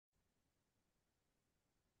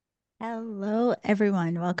Hello,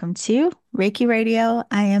 everyone. Welcome to Reiki Radio.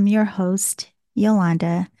 I am your host,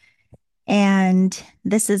 Yolanda, and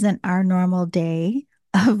this isn't our normal day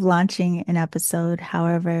of launching an episode.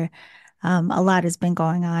 However, a lot has been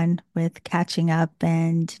going on with catching up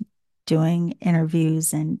and doing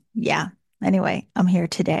interviews. And yeah, anyway, I'm here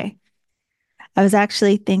today. I was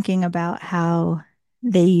actually thinking about how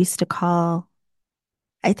they used to call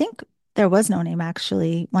I think there was no name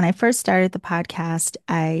actually. When I first started the podcast,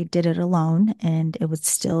 I did it alone and it was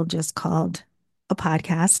still just called a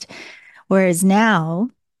podcast. Whereas now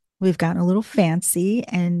we've gotten a little fancy.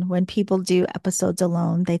 And when people do episodes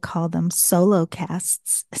alone, they call them solo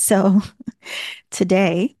casts. So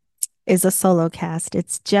today is a solo cast.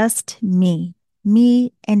 It's just me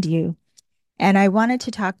and you. And I wanted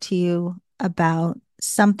to talk to you about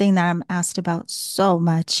something that I'm asked about so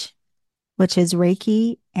much, which is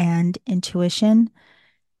Reiki and intuition,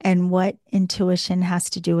 and what intuition has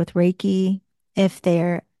to do with Reiki, if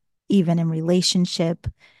they're even in relationship,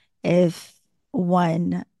 if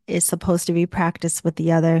one is supposed to be practiced with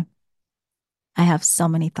the other. I have so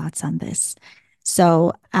many thoughts on this.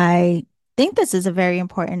 So I think this is a very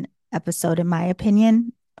important episode, in my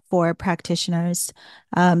opinion, for practitioners,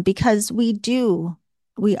 because we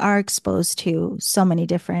are exposed to so many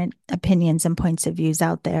different opinions and points of views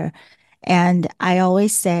out there. And I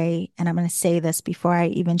always say, and I'm going to say this before I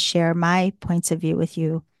even share my points of view with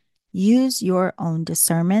you, use your own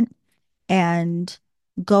discernment and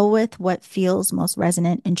go with what feels most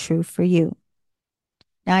resonant and true for you.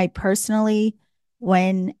 Now, I personally,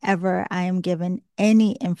 whenever I am given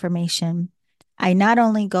any information, I not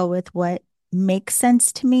only go with what makes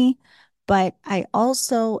sense to me, but I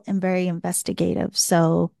also am very investigative.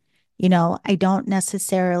 So, I don't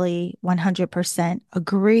necessarily 100%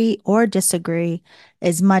 agree or disagree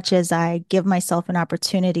as much as I give myself an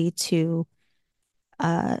opportunity to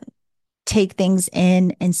uh, take things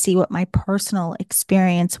in and see what my personal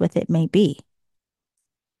experience with it may be.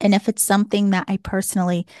 And if it's something that I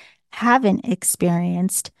personally haven't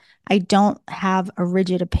experienced, I don't have a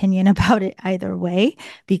rigid opinion about it either way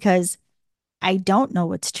because I don't know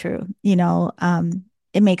what's true.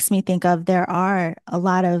 It makes me think of there are a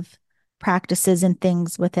lot of practices and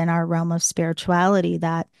things within our realm of spirituality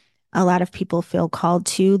that a lot of people feel called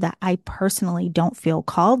to that I personally don't feel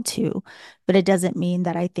called to. But it doesn't mean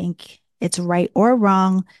that I think it's right or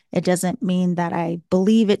wrong. It doesn't mean that I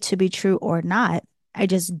believe it to be true or not. I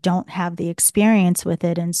just don't have the experience with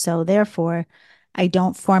it. And so, therefore, I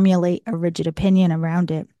don't formulate a rigid opinion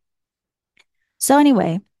around it. So,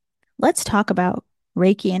 anyway, let's talk about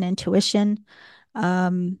Reiki and intuition,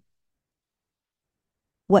 um,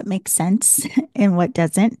 what makes sense and what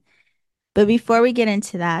doesn't. But before we get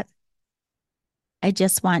into that, I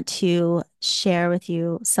just want to share with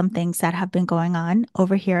you some things that have been going on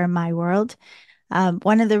over here in my world.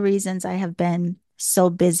 One of the reasons I have been so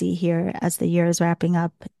busy here as the year is wrapping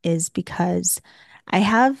up is because I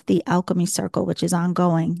have the Alchemy Circle, which is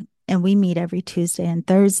ongoing, and we meet every Tuesday and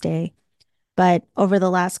Thursday. But over the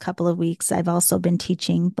last couple of weeks, I've also been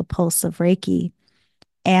teaching the Pulse of Reiki.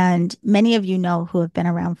 And many of you know who have been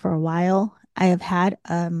around for a while. I have had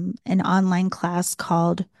an online class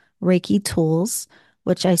called Reiki Tools,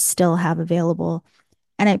 which I still have available.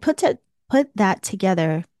 And I put that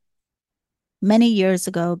together many years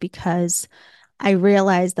ago because I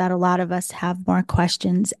realized that a lot of us have more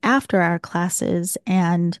questions after our classes,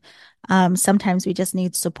 and sometimes we just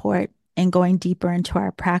need support in going deeper into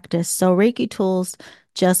our practice. So, Reiki Tools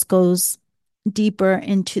just goes deeper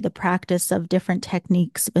into the practice of different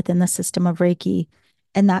techniques within the system of Reiki.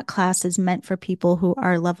 And that class is meant for people who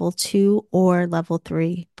are level 2 or level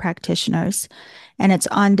 3 practitioners. And it's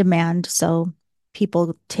on demand, so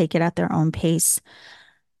people take it at their own pace.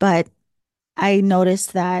 But I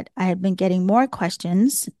noticed that I had been getting more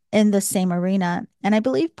questions in the same arena. And I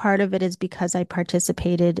believe part of it is because I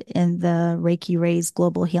participated in the Reiki Raise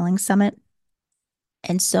Global Healing Summit.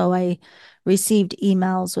 And so I received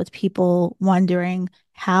emails with people wondering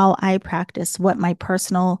how I practice, what my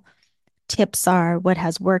personal tips are, what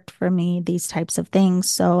has worked for me, these types of things.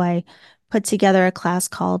 So I put together a class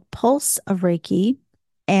called Pulse of Reiki,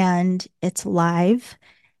 and it's live.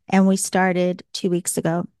 And we started 2 weeks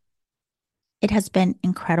ago. It has been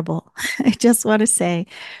incredible. I just want to say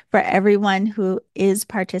for everyone who is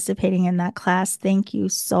participating in that class, thank you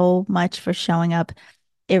so much for showing up.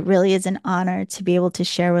 It really is an honor to be able to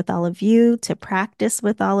share with all of you, to practice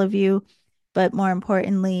with all of you, but more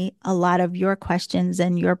importantly, a lot of your questions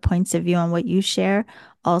and your points of view on what you share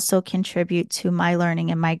also contribute to my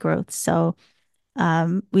learning and my growth. So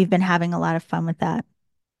we've been having a lot of fun with that.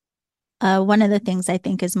 One of the things I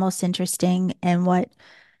think is most interesting and what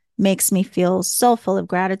makes me feel so full of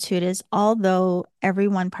gratitude is although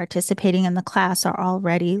everyone participating in the class are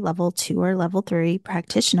already level 2 or level 3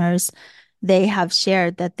 practitioners, they have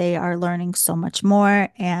shared that they are learning so much more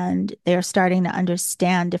and they're starting to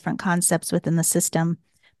understand different concepts within the system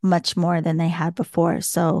much more than they had before.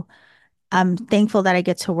 So I'm thankful that I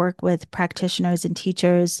get to work with practitioners and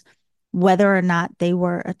teachers, whether or not they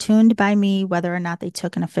were attuned by me, whether or not they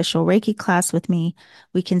took an official Reiki class with me,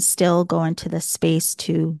 we can still go into the space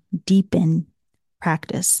to deepen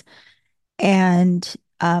practice. And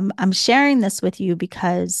I'm sharing this with you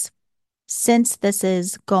because since this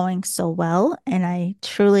is going so well and I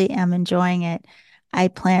truly am enjoying it, I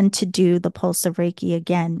plan to do the Pulse of Reiki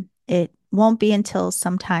again. It won't be until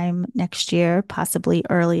sometime next year, possibly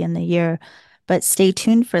early in the year, but stay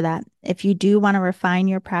tuned for that. If you do want to refine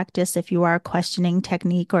your practice, if you are questioning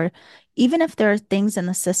technique, or even if there are things in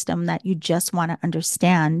the system that you just want to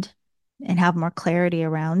understand and have more clarity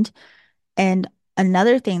around, and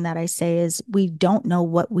another thing that I say is we don't know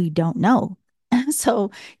what we don't know.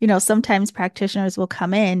 So, sometimes practitioners will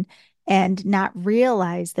come in and not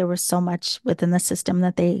realize there was so much within the system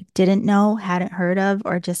that they didn't know, hadn't heard of,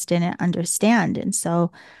 or just didn't understand. And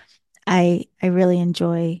so I really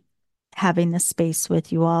enjoy having this space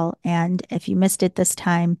with you all. And if you missed it this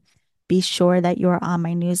time, be sure that you're on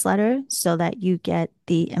my newsletter so that you get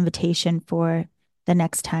the invitation for the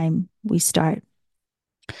next time we start.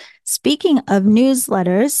 Speaking of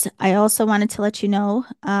newsletters, I also wanted to let you know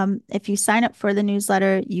if you sign up for the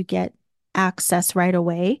newsletter, you get access right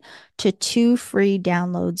away to two free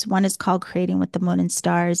downloads. One is called Creating with the Moon and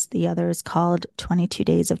Stars, the other is called 22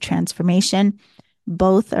 Days of Transformation.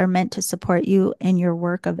 Both are meant to support you in your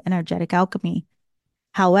work of energetic alchemy.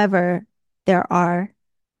 However, there are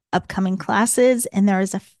upcoming classes, and there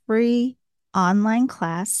is a free online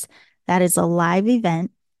class that is a live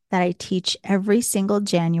event that I teach every single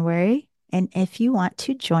January. And if you want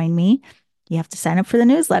to join me, you have to sign up for the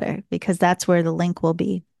newsletter because that's where the link will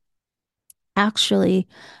be. Actually,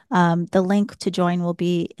 the link to join will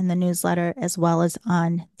be in the newsletter as well as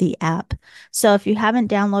on the app. So if you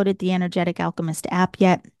haven't downloaded the Energetic Alchemist app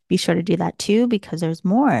yet, be sure to do that too because there's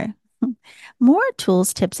more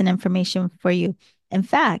tools, tips, and information for you. In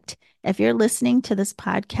fact, if you're listening to this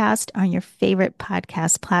podcast on your favorite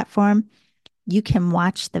podcast platform, you can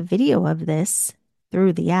watch the video of this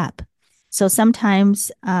through the app. So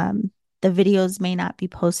sometimes the videos may not be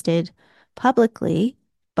posted publicly,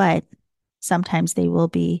 but sometimes they will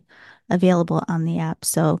be available on the app.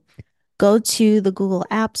 So go to the Google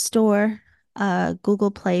App Store,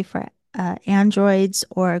 Google Play for Androids,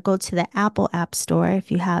 or go to the Apple App Store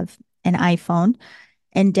if you have an iPhone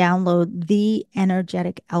and download the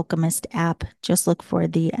Energetic Alchemist app. Just look for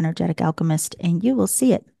the Energetic Alchemist and you will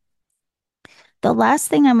see it. The last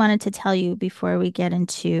thing I wanted to tell you before we get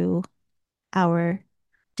into our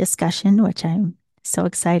discussion, which I'm so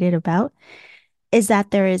excited about, is that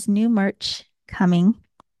there is new merch coming.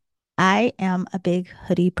 I am a big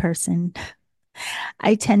hoodie person.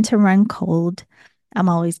 I tend to run cold. I'm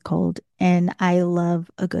always cold, and I love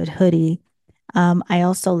a good hoodie. I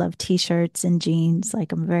also love t-shirts and jeans.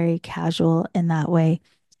 Like I'm very casual in that way.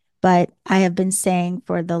 But I have been saying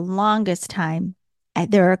for the longest time,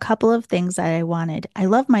 there are a couple of things that I wanted. I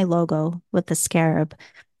love my logo with the scarab.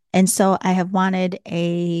 And so I have wanted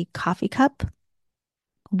a coffee cup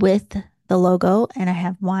with the logo, and I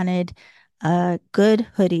have wanted a good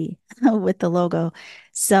hoodie with the logo.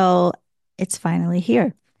 So it's finally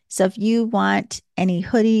here. So if you want any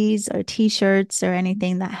hoodies or t-shirts or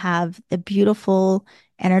anything that have the beautiful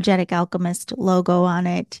Energetic Alchemist logo on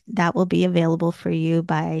it, that will be available for you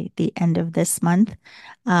by the end of this month.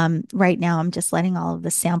 Right now, I'm just letting all of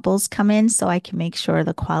the samples come in so I can make sure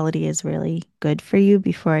the quality is really good for you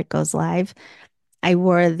before it goes live. I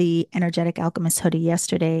wore the Energetic Alchemist hoodie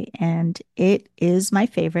yesterday, and it is my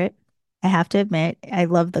favorite. I have to admit, I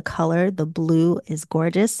love the color. The blue is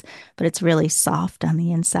gorgeous, but it's really soft on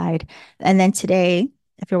the inside. And then today,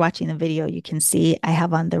 if you're watching the video, you can see I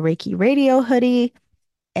have on the Reiki Radio hoodie,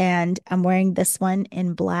 and I'm wearing this one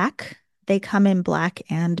in black. They come in black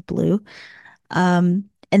and blue. And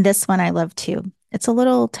this one I love too. It's a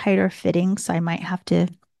little tighter fitting, so I might have to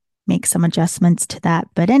make some adjustments to that.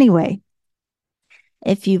 But anyway,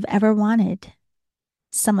 if you've ever wanted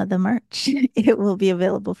some of the merch, it will be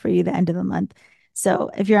available for you the end of the month. So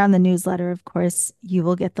if you're on the newsletter, of course, you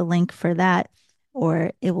will get the link for that,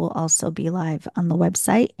 or it will also be live on the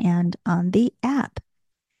website and on the app.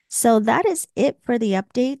 So that is it for the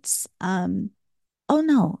updates. Oh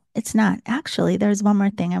no, it's not. Actually, there's one more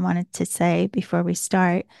thing I wanted to say before we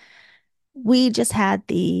start. We just had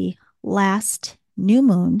the last new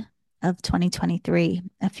moon of 2023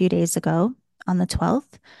 a few days ago on the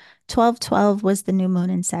 12th. 12/12 was the new moon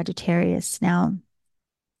in Sagittarius. Now,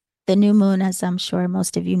 the new moon, as I'm sure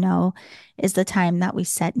most of you know, is the time that we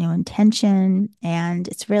set new intention. And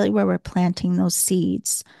it's really where we're planting those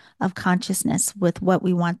seeds of consciousness with what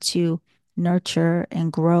we want to nurture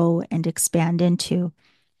and grow and expand into.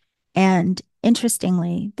 And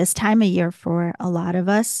interestingly, this time of year for a lot of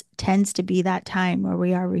us tends to be that time where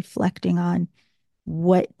we are reflecting on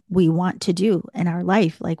what we want to do in our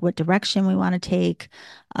life, like what direction we want to take,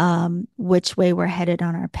 which way we're headed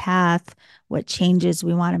on our path, what changes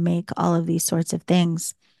we want to make, all of these sorts of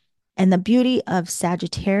things. And the beauty of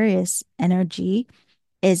Sagittarius energy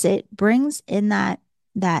is it brings in that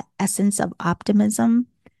essence of optimism.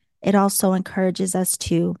 It also encourages us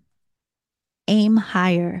to aim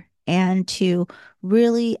higher and to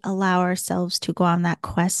really allow ourselves to go on that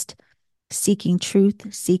quest, seeking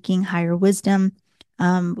truth, seeking higher wisdom.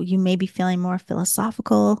 You may be feeling more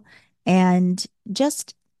philosophical and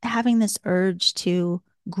just having this urge to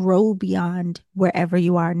grow beyond wherever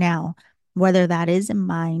you are now, whether that is in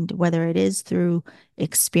mind, whether it is through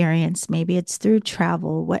experience, maybe it's through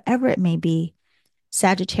travel, whatever it may be.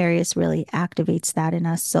 Sagittarius really activates that in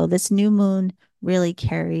us. So this new moon really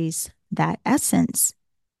carries that essence.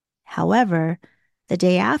 However, the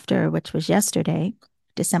day after, which was yesterday,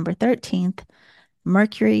 December 13th,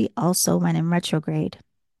 Mercury also went in retrograde.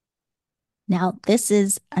 Now, this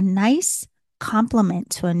is a nice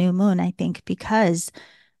complement to a new moon, I think, because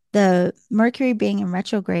the Mercury being in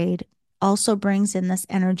retrograde also brings in this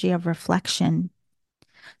energy of reflection.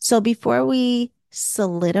 So before we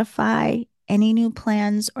solidify any new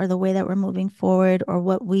plans or the way that we're moving forward or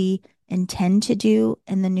what we intend to do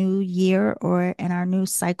in the new year or in our new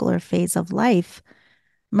cycle or phase of life,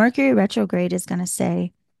 Mercury retrograde is going to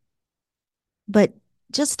say, but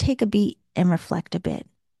just take a beat and reflect a bit.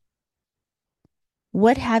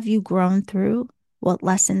 What have you grown through? What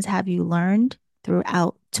lessons have you learned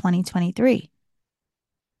throughout 2023?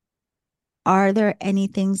 Are there any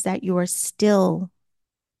things that you are still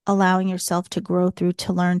allowing yourself to grow through,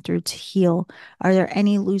 to learn through, to heal? Are there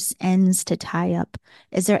any loose ends to tie up?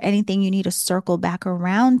 Is there anything you need to circle back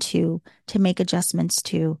around to make adjustments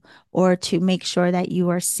to, or to make sure that you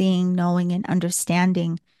are seeing, knowing, and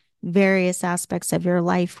understanding various aspects of your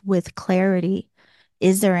life with clarity?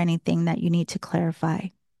 Is there anything that you need to clarify?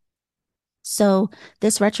 So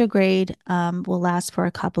this retrograde will last for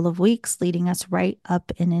a couple of weeks, leading us right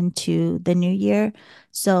up and into the new year.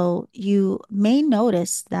 So you may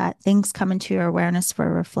notice that things come into your awareness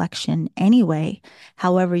for reflection anyway.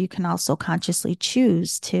 However, you can also consciously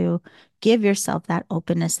choose to give yourself that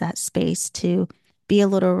openness, that space to be a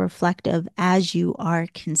little reflective as you are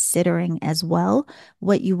considering as well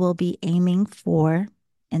what you will be aiming for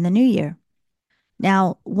in the new year.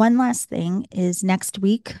 Now, one last thing is next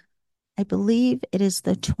week, I believe it is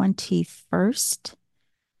the 21st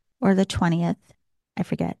or the 20th. I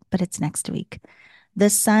forget, but it's next week. The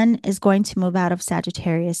sun is going to move out of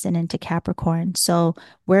Sagittarius and into Capricorn. So,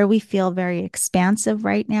 where we feel very expansive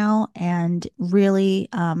right now and really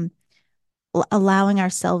allowing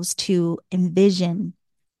ourselves to envision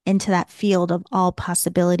into that field of all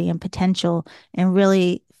possibility and potential and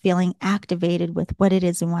really feeling activated with what it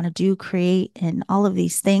is we want to do, create, and all of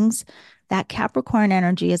these things, that Capricorn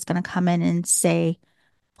energy is going to come in and say,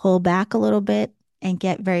 pull back a little bit and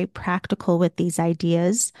get very practical with these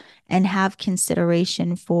ideas and have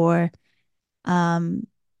consideration for um,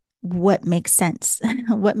 what makes sense,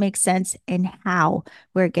 what makes sense and how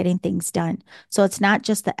we're getting things done. So it's not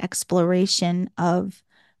just the exploration of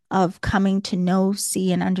coming to know,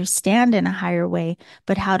 see, and understand in a higher way,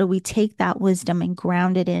 but how do we take that wisdom and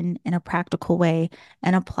ground it in a practical way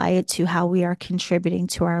and apply it to how we are contributing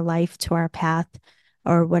to our life, to our path,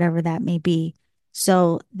 or whatever that may be.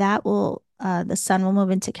 So that will the sun will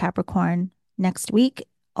move into Capricorn next week.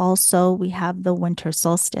 Also, we have the winter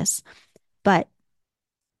solstice. But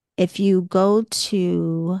if you go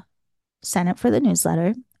to sign up for the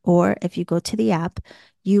newsletter, or if you go to the app,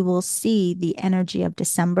 you will see the energy of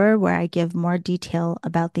December, where I give more detail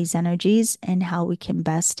about these energies and how we can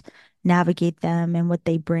best navigate them and what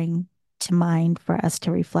they bring to mind for us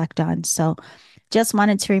to reflect on. So just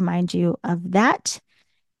wanted to remind you of that.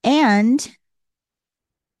 And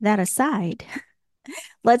that aside,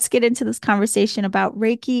 let's get into this conversation about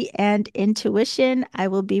Reiki and intuition. I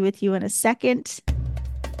will be with you in a second.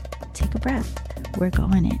 Take a breath. We're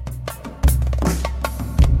going in.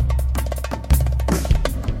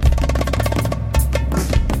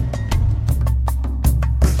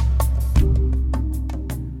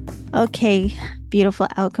 Okay, beautiful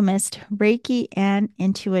alchemist, Reiki and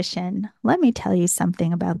intuition. Let me tell you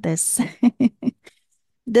something about this.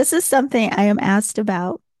 This is something I am asked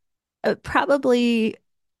about probably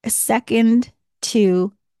second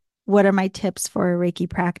to what are my tips for a Reiki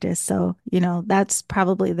practice. So, that's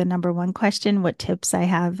probably the number one question, what tips I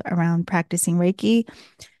have around practicing Reiki.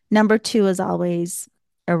 Number two is always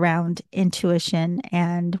around intuition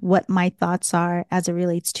and what my thoughts are as it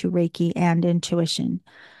relates to Reiki and intuition.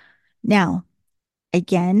 Now,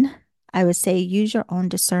 again, I would say use your own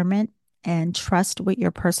discernment and trust what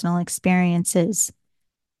your personal experience is.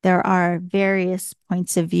 There are various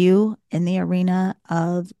points of view in the arena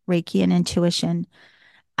of Reiki and intuition.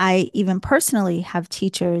 I even personally have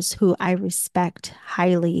teachers who I respect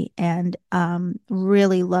highly and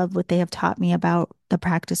really love what they have taught me about the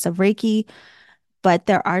practice of Reiki. But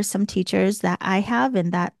there are some teachers that I have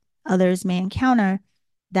and that others may encounter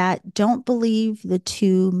that don't believe the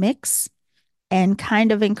two mix and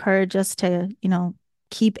kind of encourage us to,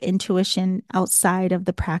 keep intuition outside of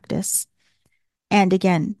the practice. And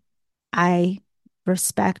again, I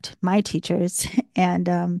respect my teachers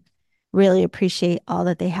and really appreciate all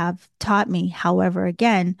that they have taught me. However,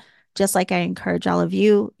 again, just like I encourage all of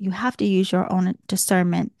you, you have to use your own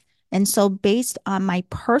discernment. And so, based on my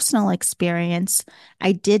personal experience,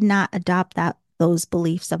 I did not adopt those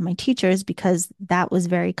beliefs of my teachers because that was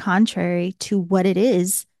very contrary to what it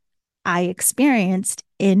is I experienced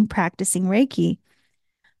in practicing Reiki.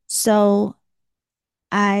 So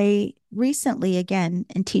I recently, again,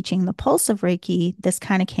 in teaching the pulse of Reiki, this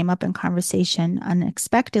kind of came up in conversation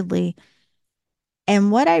unexpectedly.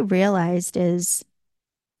 And what I realized is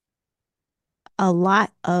a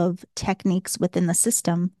lot of techniques within the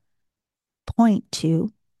system point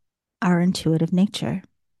to our intuitive nature.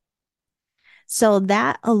 So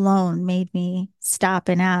that alone made me stop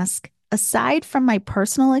and ask, aside from my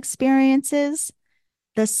personal experiences,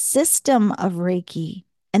 the system of Reiki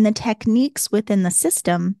and the techniques within the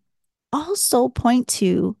system also point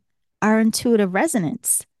to our intuitive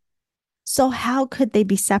resonance. So, how could they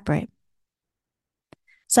be separate?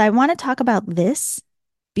 So, I want to talk about this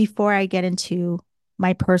before I get into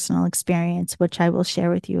my personal experience, which I will share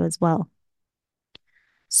with you as well.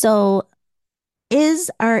 So,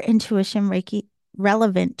 is our intuition Reiki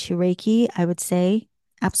relevant to Reiki? I would say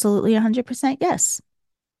absolutely 100% yes.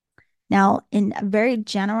 Now, in a very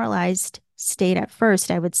generalized state at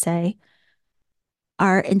first, I would say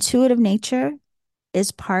our intuitive nature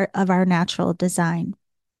is part of our natural design.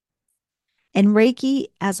 And Reiki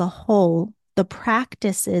as a whole, the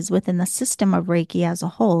practices within the system of Reiki as a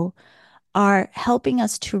whole are helping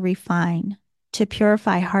us to refine, to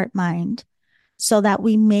purify heart mind, so that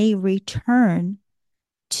we may return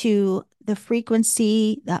to the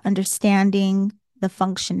frequency, the understanding, the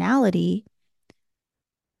functionality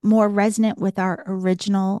more resonant with our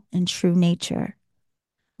original and true nature,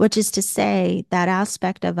 which is to say, that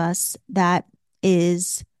aspect of us that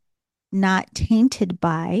is not tainted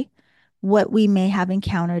by what we may have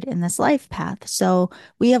encountered in this life path. So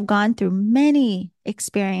we have gone through many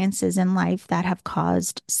experiences in life that have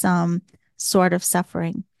caused some sort of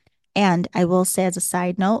suffering. And I will say, as a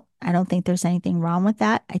side note, I don't think there's anything wrong with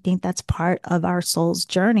that. I think that's part of our soul's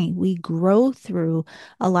journey. We grow through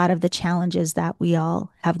a lot of the challenges that we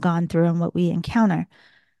all have gone through and what we encounter.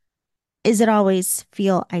 Is it always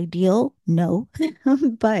feel ideal? No,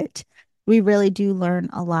 but we really do learn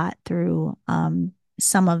a lot through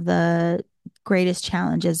some of the greatest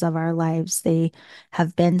challenges of our lives. They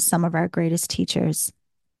have been some of our greatest teachers.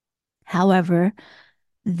 However,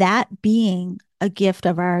 that being a gift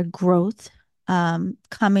of our growth,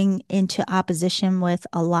 coming into opposition with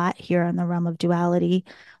a lot here in the realm of duality,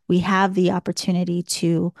 we have the opportunity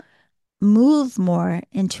to move more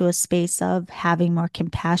into a space of having more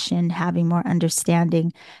compassion, having more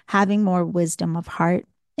understanding, having more wisdom of heart,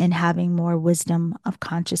 and having more wisdom of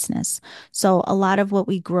consciousness. So, a lot of what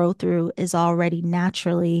we grow through is already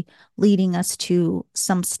naturally leading us to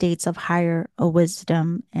some states of higher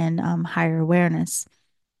wisdom and higher awareness.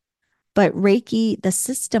 But Reiki, the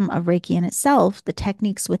system of Reiki in itself, the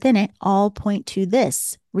techniques within it all point to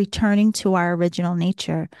this returning to our original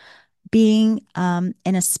nature, being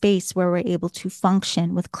in a space where we're able to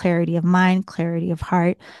function with clarity of mind, clarity of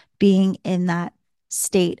heart, being in that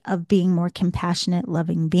state of being more compassionate,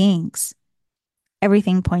 loving beings.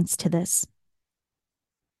 Everything points to this.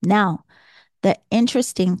 Now, the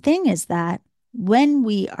interesting thing is that when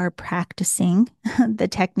we are practicing the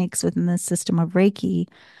techniques within the system of Reiki,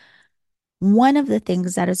 one of the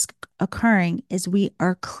things that is occurring is we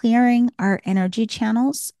are clearing our energy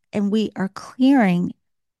channels and we are clearing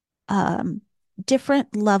um,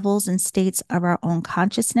 different levels and states of our own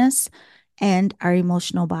consciousness and our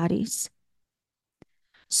emotional bodies.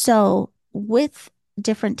 So, with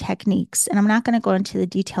different techniques, and I'm not going to go into the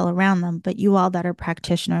detail around them, but you all that are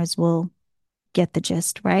practitioners will get the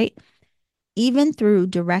gist, right? Even through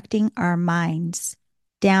directing our minds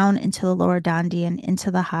down into the lower dandian, into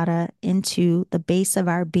the hara, into the base of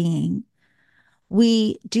our being,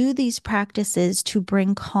 we do these practices to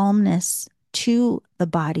bring calmness to the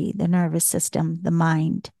body, the nervous system, the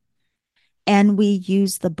mind. And we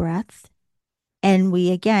use the breath. And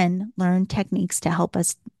we again learn techniques to help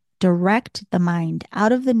us direct the mind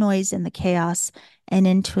out of the noise and the chaos and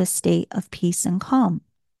into a state of peace and calm.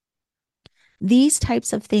 These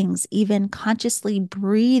types of things, even consciously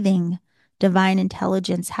breathing divine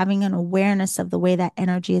intelligence, having an awareness of the way that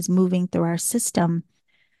energy is moving through our system,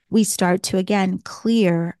 we start to again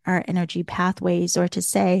clear our energy pathways, or to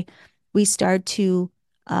say, we start to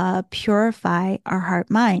purify our heart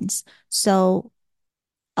minds. So,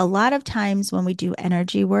 a lot of times when we do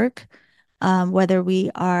energy work, whether we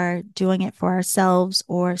are doing it for ourselves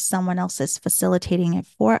or someone else is facilitating it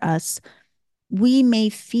for us, we may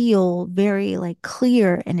feel very like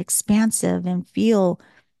clear and expansive and feel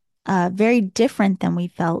very different than we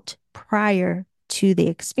felt prior to the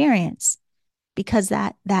experience, because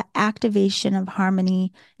that activation of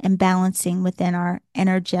harmony and balancing within our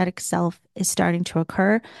energetic self is starting to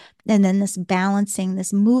occur. And then this balancing,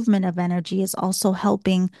 this movement of energy is also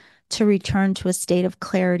helping to return to a state of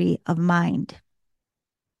clarity of mind.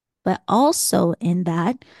 But also in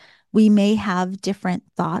that, we may have different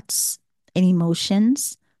thoughts and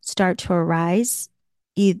emotions start to arise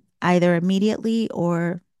either immediately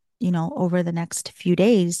or, over the next few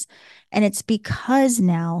days. And it's because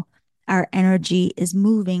now our energy is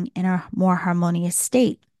moving in a more harmonious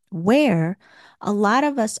state, where a lot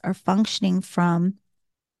of us are functioning from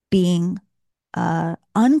being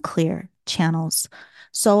unclear channels.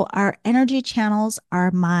 So our energy channels,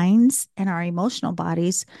 our minds, and our emotional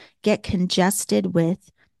bodies get congested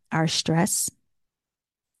with our stress,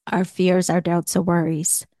 our fears, our doubts, or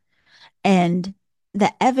worries. And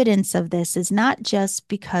the evidence of this is not just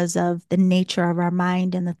because of the nature of our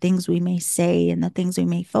mind and the things we may say and the things we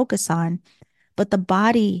may focus on, but the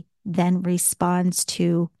body then responds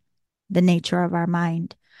to the nature of our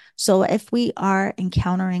mind. So if we are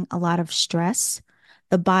encountering a lot of stress,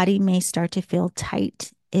 the body may start to feel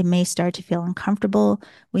tight. It may start to feel uncomfortable.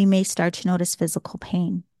 We may start to notice physical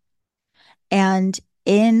pain. And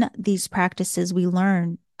in these practices, we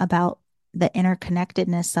learn about the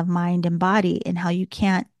interconnectedness of mind and body and how you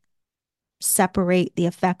can't separate the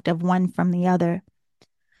effect of one from the other.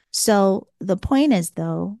 So the point is,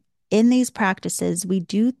 though, in these practices, we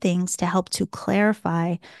do things to help to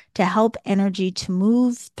clarify, to help energy to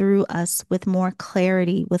move through us with more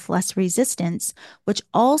clarity, with less resistance, which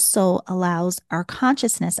also allows our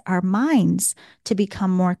consciousness, our minds to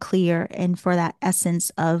become more clear, and for that essence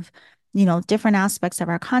of, different aspects of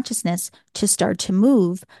our consciousness to start to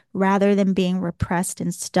move rather than being repressed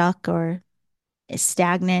and stuck or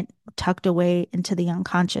stagnant, tucked away into the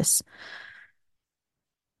unconscious.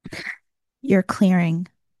 You're clearing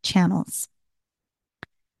channels.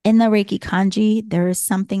 In the Reiki kanji, there is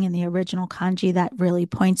something in the original kanji that really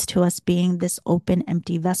points to us being this open,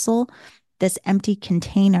 empty vessel, this empty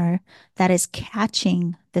container that is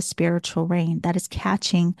catching the spiritual rain, that is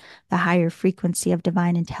catching the higher frequency of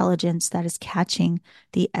divine intelligence, that is catching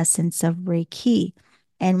the essence of Reiki.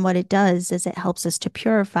 And what it does is it helps us to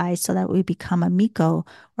purify so that we become a Miko,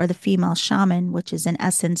 or the female shaman, which is in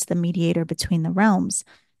essence the mediator between the realms.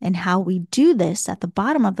 And how we do this, at the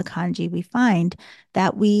bottom of the kanji, we find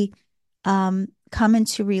that we come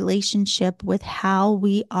into relationship with how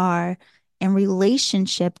we are in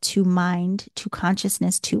relationship to mind, to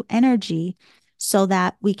consciousness, to energy, so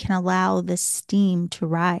that we can allow the steam to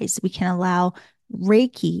rise. We can allow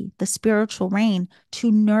Reiki, the spiritual rain, to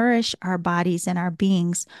nourish our bodies and our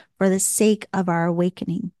beings for the sake of our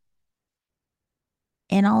awakening.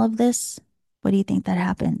 In all of this, what do you think that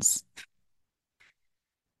happens?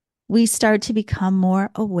 We start to become more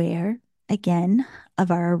aware again of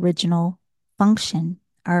our original function,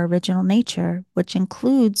 our original nature, which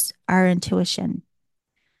includes our intuition.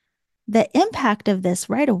 The impact of this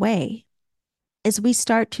right away is we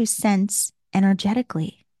start to sense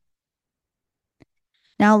energetically.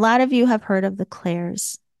 Now, a lot of you have heard of the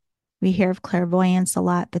clairs. We hear of clairvoyance a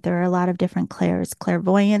lot, but there are a lot of different clairs: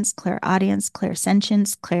 clairvoyance, clairaudience,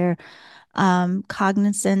 clairsentience,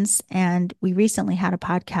 cognizance. And we recently had a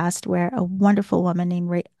podcast where a wonderful woman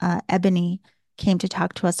named Ebony came to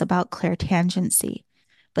talk to us about clairtangency.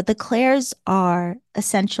 But the clairs are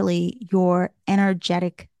essentially your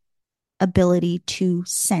energetic ability to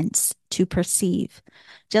sense, to perceive.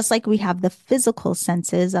 Just like we have the physical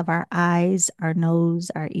senses of our eyes, our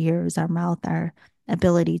nose, our ears, our mouth, our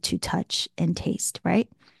ability to touch and taste, right?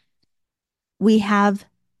 We have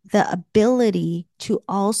the ability to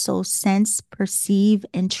also sense, perceive,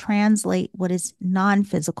 and translate what is non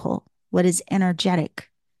physical, what is energetic.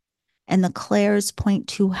 And the clairs point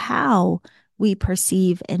to how we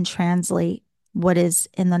perceive and translate what is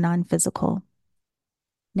in the non physical.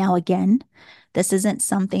 Now, again, this isn't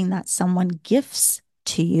something that someone gifts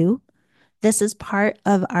to you. This is part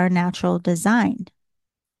of our natural design.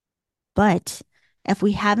 But if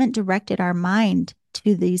we haven't directed our mind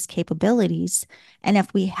to these capabilities, and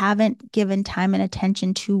if we haven't given time and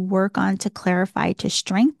attention to work on, to clarify, to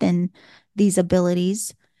strengthen these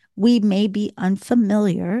abilities, we may be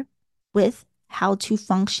unfamiliar with how to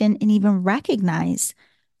function and even recognize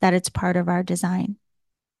that it's part of our design.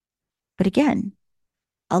 But again,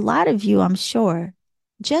 a lot of you, I'm sure,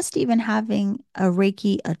 just even having a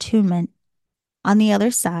Reiki attunement on the other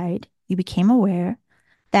side, you became aware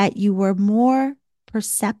that you were more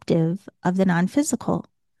perceptive of the non physical.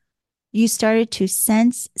 You started to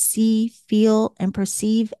sense, see, feel, and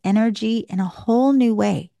perceive energy in a whole new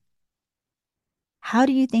way. How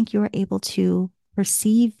do you think you were able to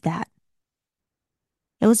perceive that?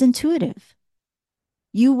 It was intuitive.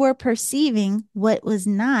 You were perceiving what was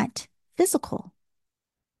not physical.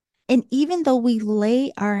 And even though we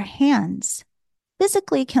lay our hands,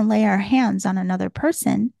 physically can lay our hands on another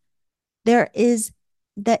person, there is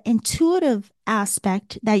the intuitive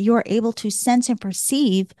aspect that you're able to sense and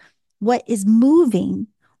perceive what is moving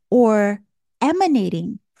or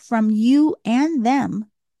emanating from you and them,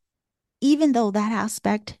 even though that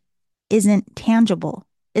aspect isn't tangible,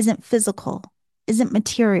 isn't physical, isn't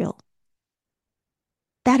material.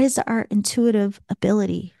 That is our intuitive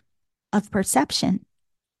ability of perception.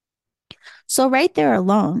 So, right there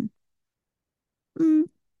alone, mm,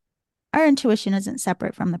 our intuition isn't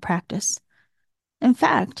separate from the practice. In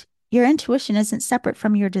fact, your intuition isn't separate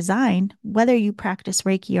from your design, whether you practice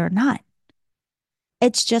Reiki or not.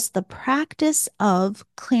 It's just the practice of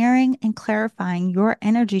clearing and clarifying your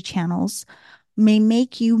energy channels may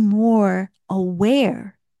make you more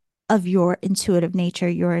aware of your intuitive nature,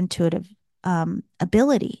 your intuitive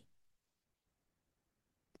ability.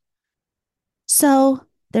 So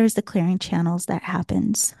there's the clearing channels that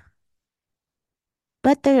happens.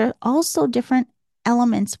 But there are also different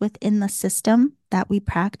elements within the system that we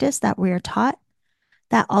practice, that we are taught,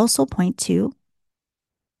 that also point to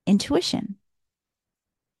intuition.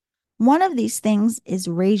 One of these things is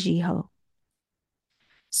Reiki.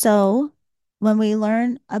 So when we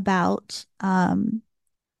learn about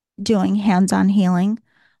doing hands-on healing,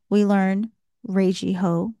 we learn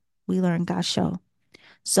Reiki, we learn Gasho.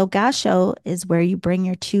 So Gasho is where you bring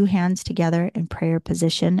your two hands together in prayer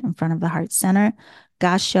position in front of the heart center.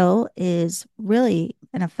 Gasho is really,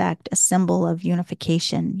 in effect, a symbol of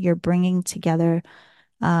unification. You're bringing together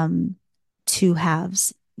um, two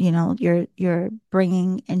halves. You know, you're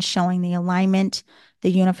bringing and showing the alignment, the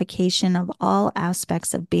unification of all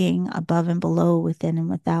aspects of being, above and below, within and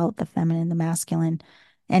without, the feminine, the masculine,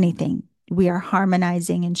 anything. We are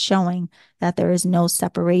harmonizing and showing that there is no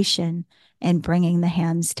separation, and bringing the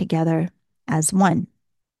hands together as one.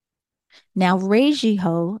 Now,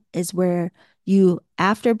 Reiji-ho is where you,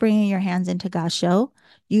 after bringing your hands into Gasho,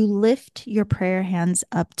 you lift your prayer hands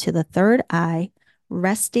up to the third eye,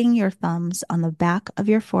 resting your thumbs on the back of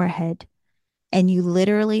your forehead. And you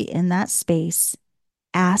literally, in that space,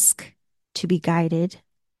 ask to be guided,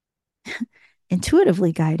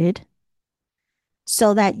 intuitively guided,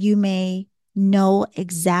 so that you may know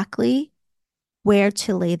exactly where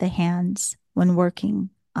to lay the hands when working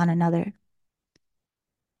on another.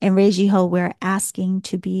 In Reiji-ho, we're asking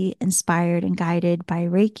to be inspired and guided by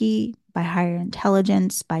Reiki, by higher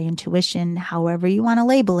intelligence, by intuition, however you want to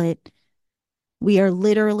label it. We are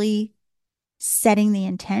literally setting the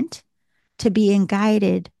intent to being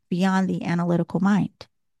guided beyond the analytical mind.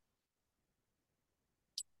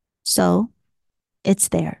 So it's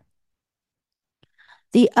there.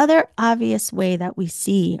 The other obvious way that we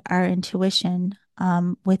see our intuition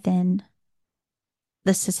within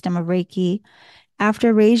the system of Reiki,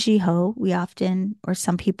 after Reiji-ho, we often, or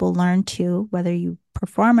some people learn to, whether you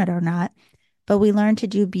perform it or not, but we learn to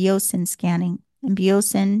do Biosin scanning. And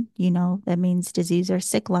Biosin, you know, that means disease or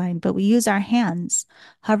sick line, but we use our hands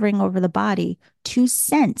hovering over the body to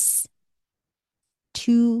sense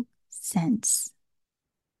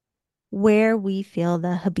where we feel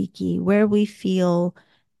the habiki, where we feel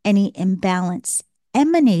any imbalance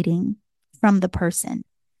emanating from the person.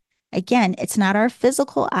 Again, it's not our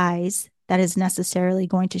physical eyes that is necessarily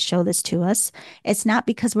going to show this to us. It's not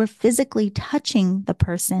because we're physically touching the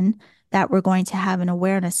person that we're going to have an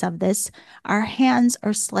awareness of this. Our hands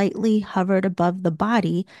are slightly hovered above the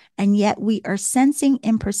body, and yet we are sensing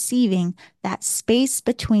and perceiving that space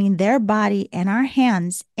between their body and our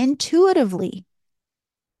hands intuitively,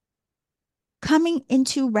 coming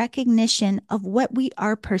into recognition of what we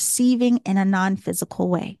are perceiving in a non physical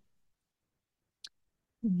way.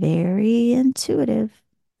 Very intuitive.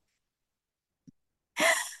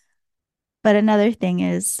 But another thing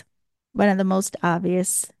is, one of the most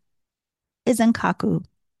obvious is Nkaku,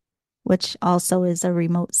 which also is a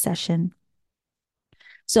remote session.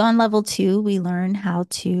 So on level 2, we learn how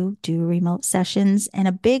to do remote sessions. And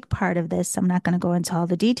a big part of this, I'm not going to go into all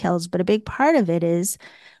the details, but a big part of it is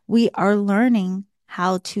we are learning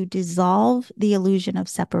how to dissolve the illusion of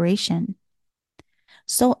separation.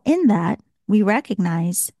 So in that, we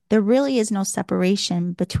recognize there really is no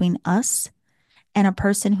separation between us and a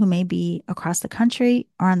person who may be across the country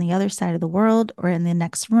or on the other side of the world or in the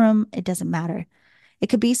next room. It doesn't matter. It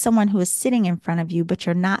could be someone who is sitting in front of you, but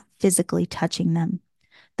you're not physically touching them.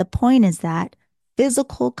 The point is that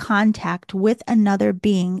physical contact with another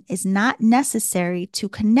being is not necessary to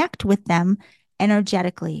connect with them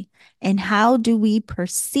energetically. And how do we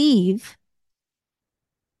perceive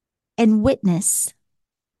and witness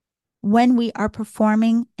when we are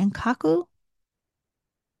performing Enkaku?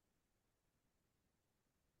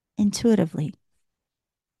 Intuitively.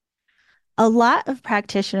 A lot of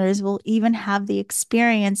practitioners will even have the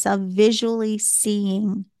experience of visually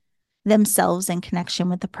seeing themselves in connection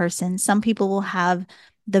with the person. Some people will have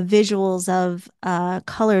the visuals of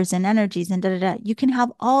colors and energies and da da da. You can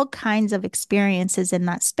have all kinds of experiences in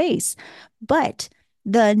that space, but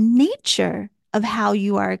the nature of how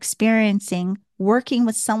you are experiencing working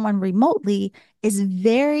with someone remotely is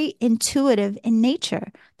very intuitive in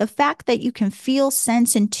nature. The fact that you can feel,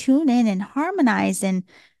 sense, and tune in and harmonize and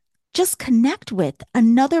just connect with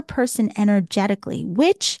another person energetically,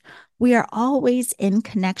 which we are always in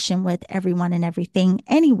connection with everyone and everything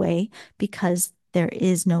anyway, because there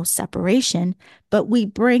is no separation, but we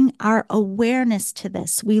bring our awareness to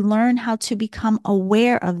this. We learn how to become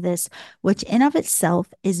aware of this, which in of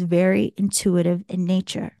itself is very intuitive in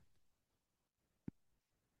nature.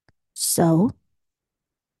 So,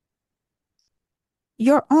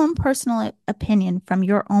 your own personal opinion from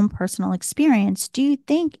your own personal experience, do you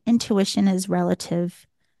think intuition is relative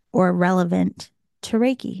or relevant to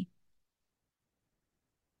Reiki?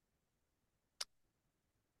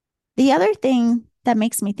 The other thing that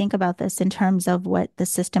makes me think about this in terms of what the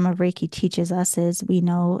system of Reiki teaches us is we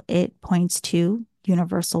know it points to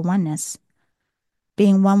universal oneness,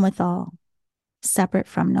 being one with all, separate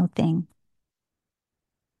from no thing.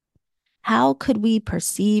 How could we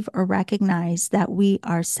perceive or recognize that we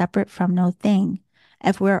are separate from no thing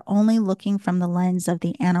if we're only looking from the lens of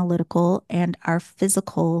the analytical and our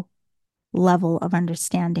physical level of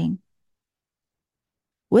understanding?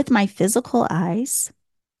 With my physical eyes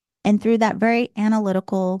and through that very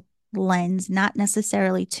analytical lens, not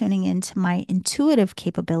necessarily tuning into my intuitive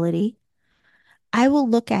capability, I will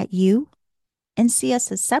look at you and see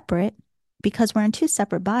us as separate because we're in two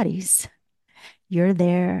separate bodies. You're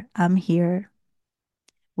there, I'm here.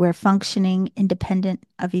 We're functioning independent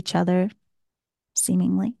of each other,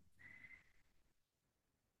 seemingly.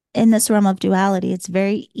 In this realm of duality, it's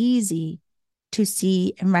very easy to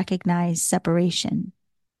see and recognize separation.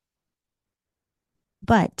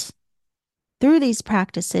 But through these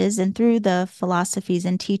practices and through the philosophies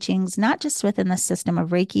and teachings, not just within the system of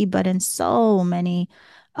Reiki, but in so many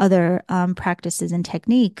other practices and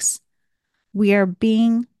techniques, we are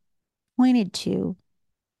being pointed to,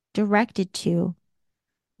 directed to,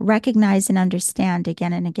 recognize and understand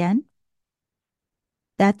again and again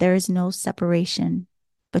that there is no separation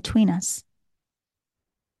between us,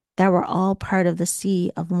 that we're all part of the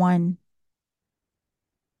sea of one,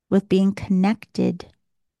 with being connected,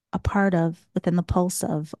 a part of, within the pulse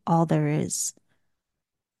of all there is.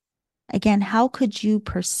 Again, how could you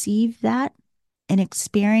perceive that and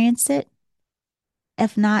experience it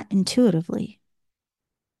if not intuitively?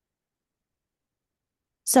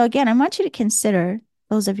 So, again, I want you to consider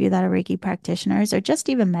those of you that are Reiki practitioners or just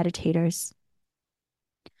even meditators.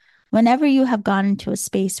 Whenever you have gone into a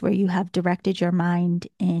space where you have directed your mind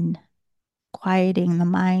in quieting the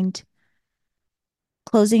mind,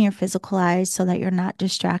 closing your physical eyes so that you're not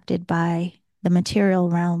distracted by the material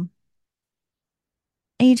realm,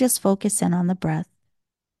 and you just focus in on the breath,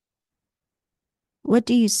 what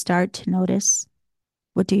do you start to notice?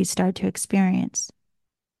 What do you start to experience?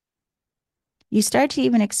 You start to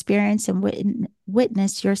even experience and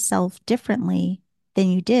witness yourself differently than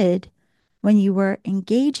you did when you were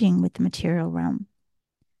engaging with the material realm.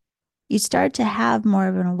 You start to have more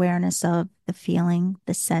of an awareness of the feeling,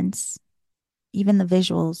 the sense, even the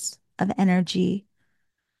visuals of energy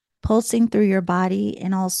pulsing through your body,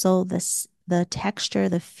 and also the texture,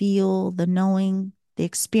 the feel, the knowing, the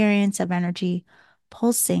experience of energy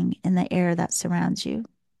pulsing in the air that surrounds you.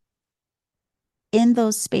 In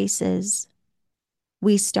those spaces,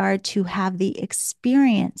 we start to have the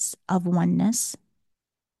experience of oneness,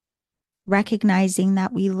 recognizing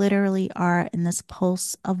that we literally are in this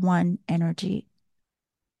pulse of one energy.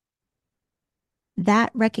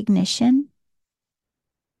 That recognition,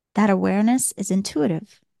 that awareness is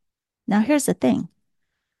intuitive. Now, here's the thing,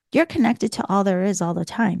 you're connected to all there is all the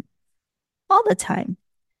time, all the time.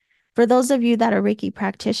 For those of you that are Reiki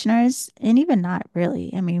practitioners, and even not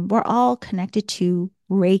really, I mean, we're all connected to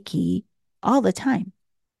Reiki all the time.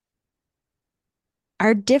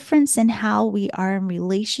 Our difference in how we are in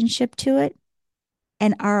relationship to it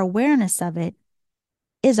and our awareness of it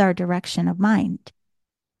is our direction of mind.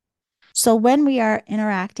 So when we are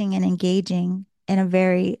interacting and engaging in a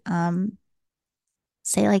very,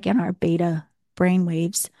 say, like in our beta brain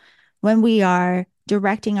waves, when we are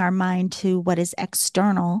directing our mind to what is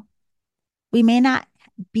external, we may not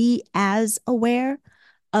be as aware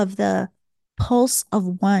of the pulse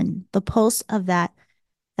of one, the pulse of that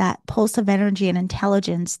pulse of energy and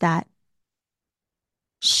intelligence that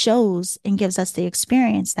shows and gives us the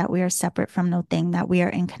experience that we are separate from no thing, that we are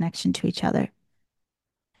in connection to each other.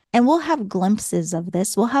 And we'll have glimpses of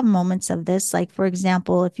this. We'll have moments of this. Like, for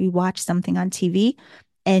example, if you watch something on TV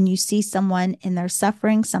and you see someone in their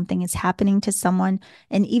suffering, something is happening to someone.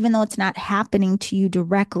 And even though it's not happening to you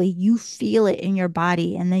directly, you feel it in your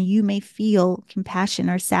body. And then you may feel compassion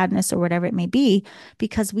or sadness or whatever it may be,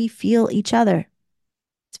 because we feel each other.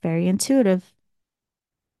 It's very intuitive.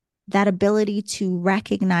 That ability to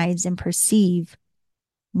recognize and perceive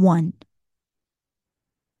one.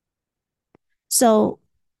 So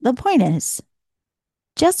the point is,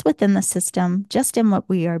 just within the system, just in what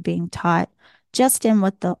we are being taught, just in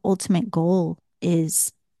what the ultimate goal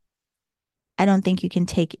is, I don't think you can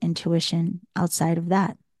take intuition outside of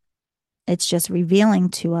that. It's just revealing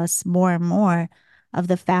to us more and more of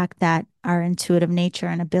the fact that our intuitive nature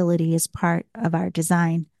and ability is part of our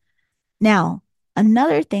design. Now,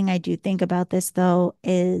 another thing I do think about this, though,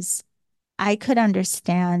 is I could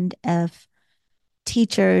understand if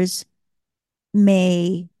teachers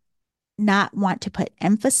may not want to put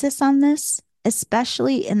emphasis on this,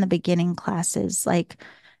 especially in the beginning classes, like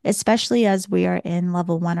especially as we are in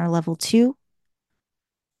level 1 or level 2.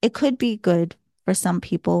 It could be good for some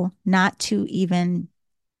people not to even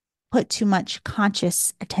put too much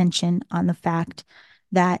conscious attention on the fact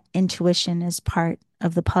that intuition is part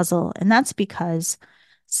of the puzzle. And that's because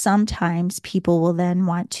sometimes people will then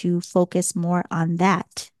want to focus more on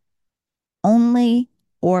that only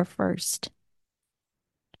or first.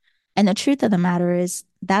 And the truth of the matter is,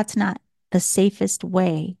 that's not the safest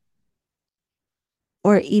way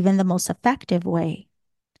or even the most effective way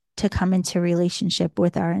to come into relationship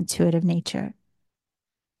with our intuitive nature.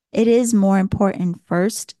 It is more important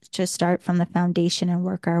first to start from the foundation and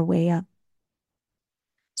work our way up.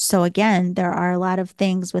 So again, there are a lot of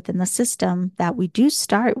things within the system that we do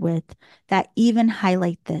start with that even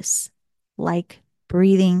highlight this, like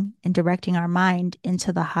breathing and directing our mind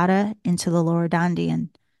into the Hara, into the lower Dandian.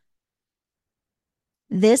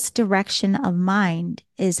 This direction of mind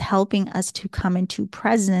is helping us to come into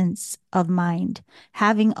presence of mind,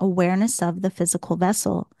 having awareness of the physical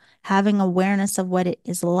vessel, having awareness of what it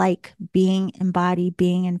is like being in body,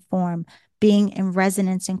 being in form, being in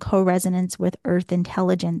resonance and co-resonance with earth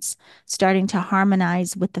intelligence, starting to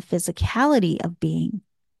harmonize with the physicality of being.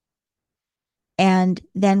 And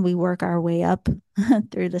then we work our way up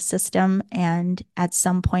through the system. And at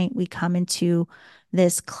some point, we come into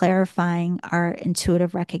this clarifying our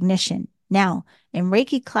intuitive recognition. Now, in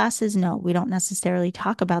Reiki classes, no, we don't necessarily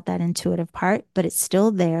talk about that intuitive part, but it's still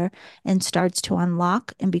there and starts to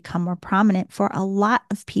unlock and become more prominent for a lot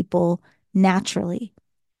of people naturally.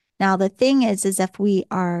 Now, the thing is if we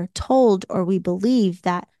are told or we believe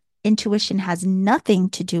that intuition has nothing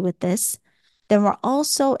to do with this, then we're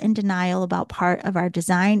also in denial about part of our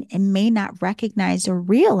design and may not recognize or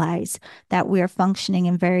realize that we are functioning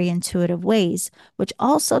in very intuitive ways, which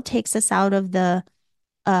also takes us out of the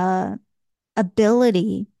uh,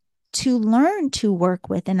 ability to learn to work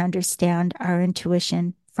with and understand our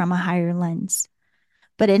intuition from a higher lens.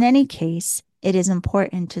 But in any case, it is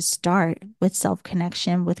important to start with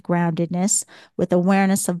self-connection, with groundedness, with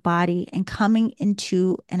awareness of body, and coming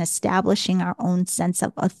into and establishing our own sense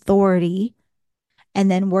of authority, and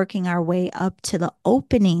then working our way up to the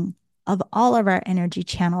opening of all of our energy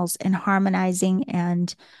channels and harmonizing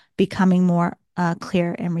and becoming more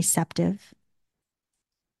clear and receptive.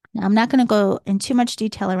 Now, I'm not going to go in too much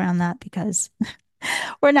detail around that because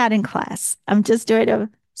we're not in class. I'm just doing a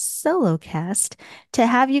solo cast to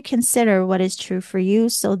have you consider what is true for you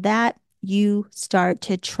so that you start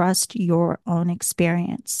to trust your own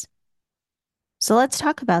experience. So let's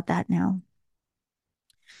talk about that now.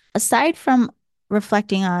 Aside from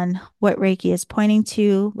reflecting on what Reiki is pointing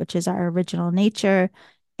to, which is our original nature,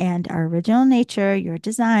 and our original nature, your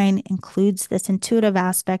design, includes this intuitive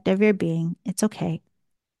aspect of your being, it's okay.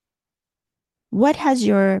 What has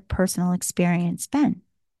your personal experience been?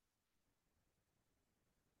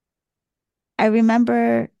 I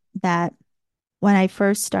remember that when I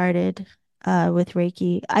first started with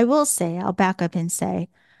Reiki, I will say, I'll back up and say,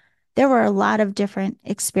 there were a lot of different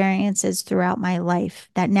experiences throughout my life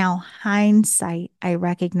that now, hindsight, I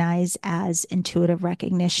recognize as intuitive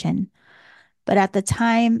recognition. But at the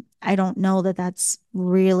time, I don't know that that's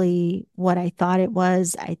really what I thought it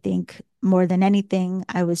was. I think more than anything,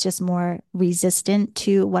 I was just more resistant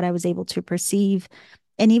to what I was able to perceive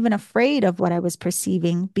and even afraid of what I was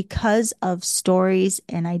perceiving because of stories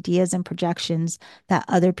and ideas and projections that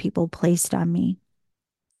other people placed on me.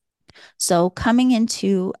 So, coming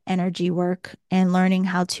into energy work and learning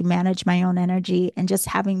how to manage my own energy and just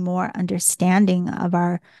having more understanding of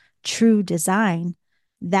our true design,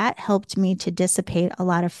 that helped me to dissipate a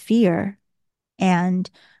lot of fear and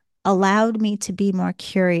allowed me to be more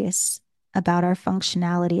curious about our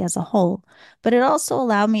functionality as a whole. But it also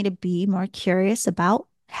allowed me to be more curious about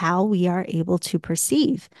how we are able to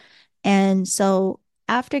perceive. And so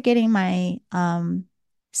after getting my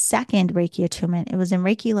second Reiki attunement, it was in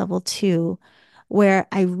Reiki level 2, where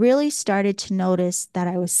I really started to notice that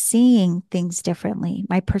I was seeing things differently.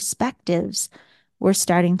 My perspectives were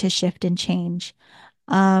starting to shift and change.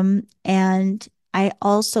 And I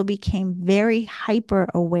also became very hyper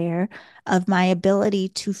aware of my ability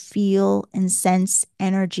to feel and sense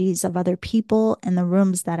energies of other people in the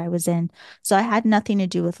rooms that I was in. So I had nothing to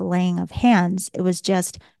do with laying of hands. It was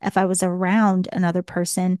just if I was around another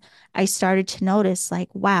person, I started to notice,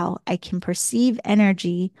 like, wow, I can perceive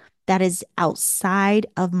energy that is outside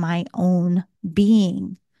of my own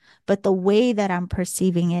being. But the way that I'm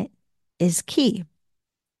perceiving it is key.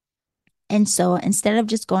 And so instead of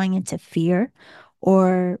just going into fear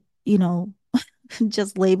or,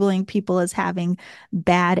 just labeling people as having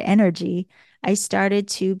bad energy, I started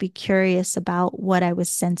to be curious about what I was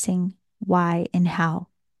sensing, why, and how.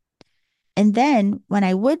 And then when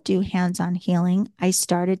I would do hands on healing, I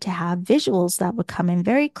started to have visuals that would come in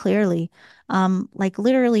very clearly, like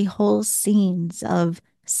literally whole scenes of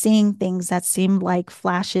seeing things that seemed like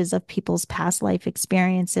flashes of people's past life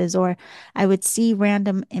experiences, or I would see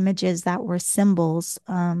random images that were symbols,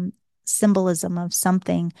 symbolism of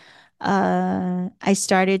something. I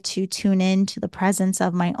started to tune in to the presence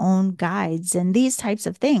of my own guides and these types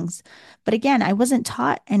of things. But again, I wasn't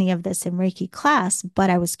taught any of this in Reiki class, but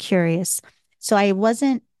I was curious. So I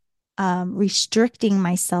wasn't restricting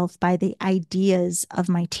myself by the ideas of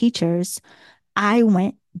my teachers. I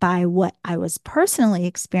went by what I was personally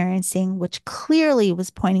experiencing, which clearly was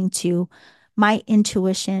pointing to my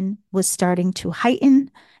intuition was starting to heighten,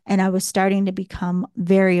 and I was starting to become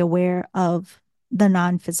very aware of the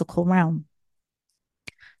non physical realm.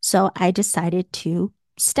 So I decided to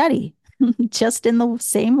study. Just in the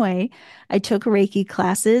same way I took Reiki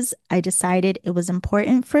classes, I decided it was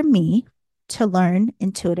important for me to learn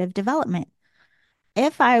intuitive development.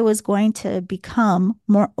 If I was going to become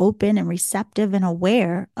more open and receptive and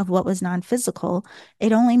aware of what was non physical,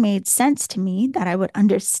 it only made sense to me that I would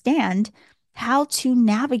understand how to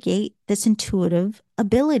navigate this intuitive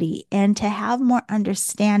ability and to have more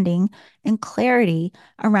understanding and clarity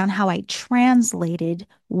around how I translated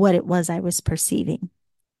what it was I was perceiving.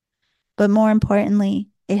 But more importantly,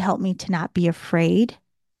 it helped me to not be afraid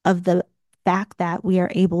of the fact that we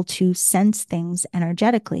are able to sense things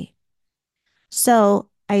energetically. So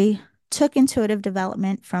I took intuitive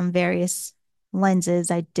development from various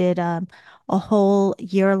lenses. I did a whole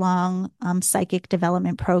year-long psychic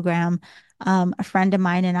development program. A friend of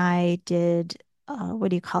mine and I did, what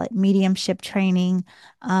do you call it, mediumship training.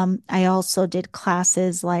 I also did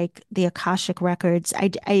classes like the Akashic Records.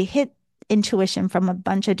 I hit intuition from a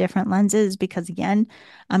bunch of different lenses because, again,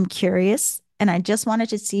 I'm curious and I just wanted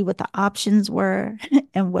to see what the options were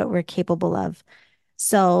and what we're capable of.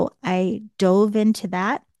 So I dove into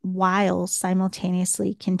that while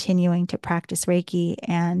simultaneously continuing to practice Reiki.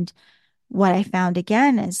 And what I found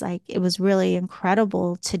again is like it was really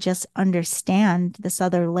incredible to just understand this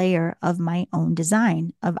other layer of my own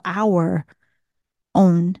design, of our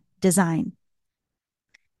own design.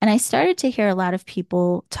 And I started to hear a lot of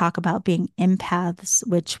people talk about being empaths,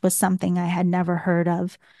 which was something I had never heard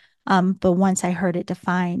of. But once I heard it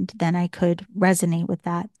defined, then I could resonate with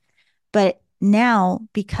that. But now,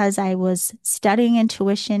 because I was studying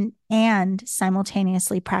intuition and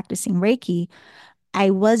simultaneously practicing Reiki,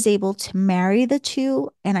 I was able to marry the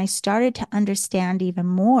two, and I started to understand even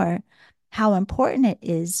more how important it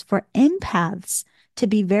is for empaths to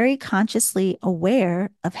be very consciously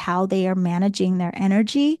aware of how they are managing their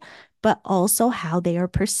energy, but also how they are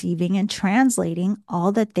perceiving and translating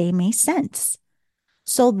all that they may sense.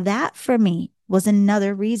 So that for me was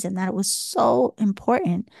another reason that it was so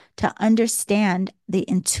important to understand the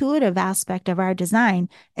intuitive aspect of our design,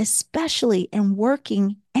 especially in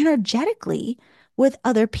working energetically with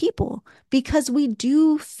other people, because we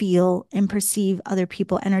do feel and perceive other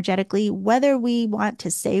people energetically, whether we want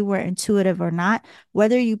to say we're intuitive or not,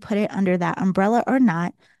 whether you put it under that umbrella or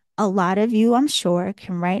not. A lot of you, I'm sure,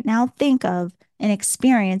 can right now think of an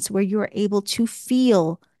experience where you are able to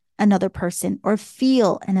feel another person or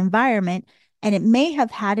feel an environment. And it may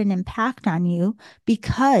have had an impact on you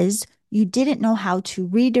because you didn't know how to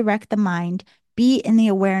redirect the mind, be in the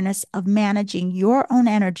awareness of managing your own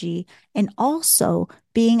energy, and also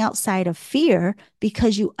being outside of fear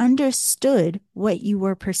because you understood what you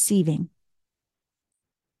were perceiving.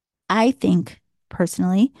 I think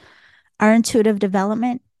personally, our intuitive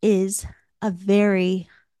development is a very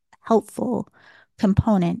helpful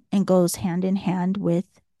component and goes hand in hand with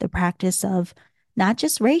the practice of not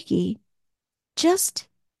just Reiki, just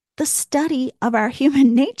the study of our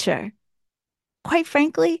human nature. Quite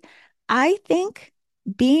frankly, I think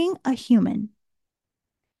being a human,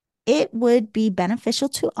 it would be beneficial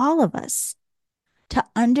to all of us to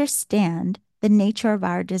understand the nature of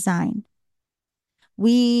our design.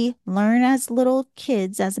 We learn as little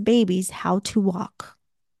kids, as babies, how to walk.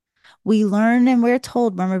 We learn and we're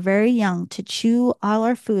told when we're very young to chew all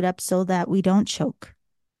our food up so that we don't choke.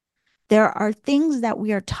 There are things that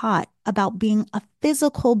we are taught about being a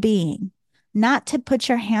physical being, not to put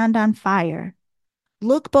your hand on fire.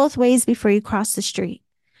 Look both ways before you cross the street.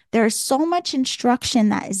 There is so much instruction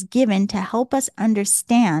that is given to help us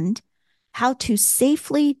understand how to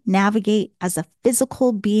safely navigate as a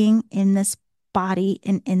physical being in this body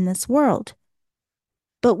and in this world.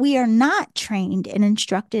 But we are not trained and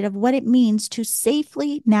instructed of what it means to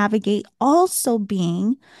safely navigate also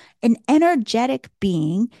being an energetic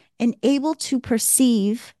being and able to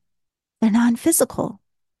perceive the non physical.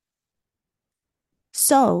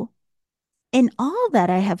 So, in all that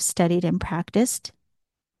I have studied and practiced,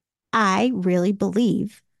 I really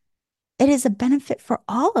believe it is a benefit for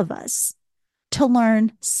all of us to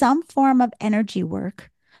learn some form of energy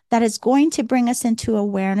work that is going to bring us into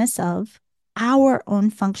awareness of our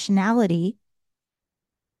own functionality,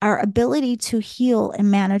 our ability to heal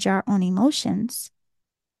and manage our own emotions,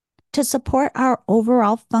 to support our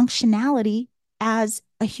overall functionality as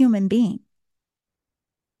a human being.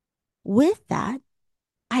 With that,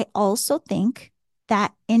 I also think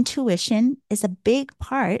that intuition is a big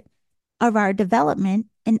part of our development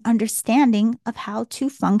and understanding of how to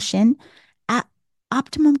function at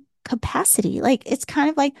optimum capacity. Like it's kind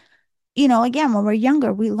of like, again, when we're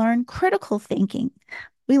younger, we learn critical thinking.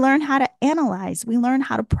 We learn how to analyze. We learn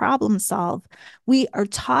how to problem solve. We are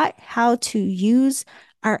taught how to use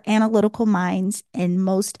our analytical minds in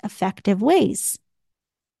most effective ways.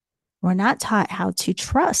 We're not taught how to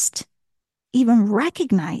trust, even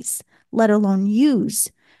recognize, let alone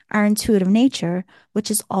use our intuitive nature,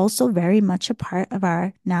 which is also very much a part of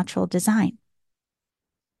our natural design.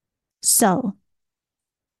 So,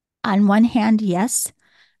 on one hand, yes,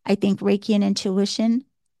 I think Reiki and intuition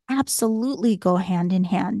absolutely go hand in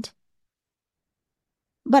hand.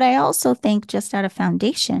 But I also think, just at a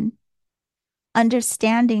foundation,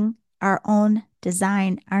 understanding our own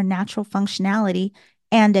design, our natural functionality,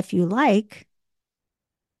 and if you like,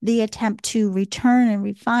 the attempt to return and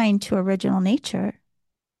refine to original nature,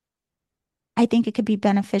 I think it could be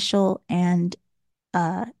beneficial and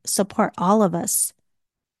support all of us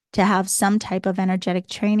to have some type of energetic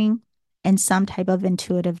training and some type of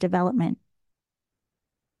intuitive development.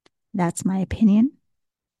 That's my opinion,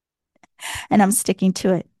 and I'm sticking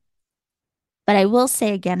to it. But I will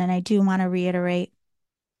say again, and I do want to reiterate,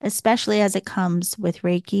 especially as it comes with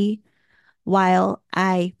Reiki, while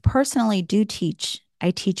I personally do teach,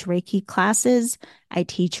 I teach Reiki classes, I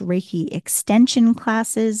teach Reiki extension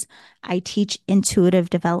classes, I teach intuitive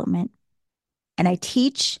development, and I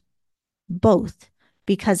teach both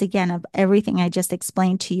because, again, of everything I just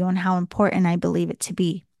explained to you and how important I believe it to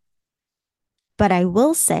be. But I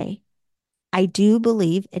will say, I do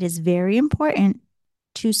believe it is very important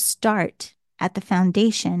to start at the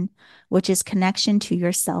foundation, which is connection to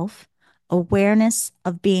yourself, awareness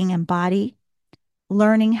of being in body,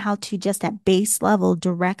 learning how to just at base level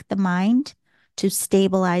direct the mind, to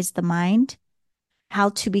stabilize the mind, how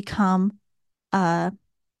to become, uh,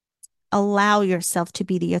 allow yourself to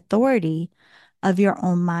be the authority of your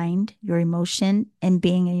own mind, your emotion, and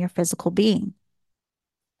being in your physical being.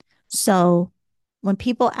 So when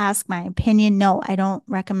people ask my opinion, no, I don't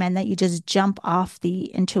recommend that you just jump off the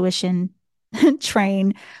intuition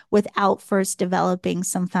train without first developing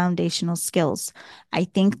some foundational skills. I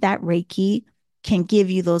think that Reiki can give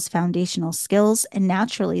you those foundational skills, and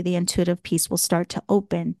naturally the intuitive piece will start to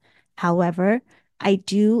open. However, I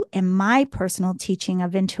do, in my personal teaching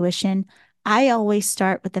of intuition, I always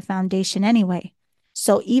start with the foundation anyway.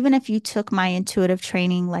 So even if you took my intuitive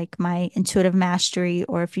training, like my intuitive mastery,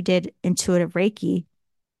 or if you did intuitive Reiki,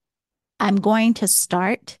 I'm going to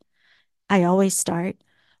start, I always start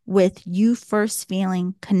with you first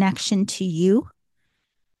feeling connection to you,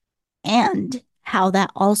 and how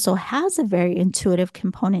that also has a very intuitive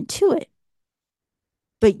component to it.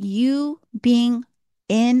 But you being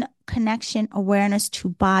in connection, awareness to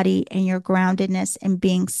body and your groundedness and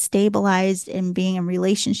being stabilized and being in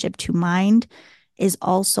relationship to mind is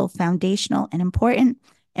also foundational and important.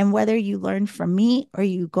 And whether you learn from me or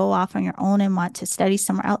you go off on your own and want to study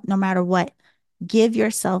somewhere else, no matter what, give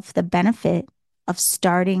yourself the benefit of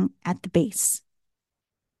starting at the base.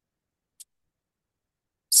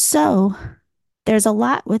 So there's a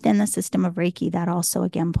lot within the system of Reiki that also,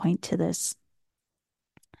 again, point to this.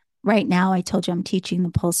 Right now, I told you I'm teaching the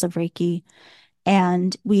pulse of Reiki,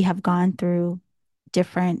 and we have gone through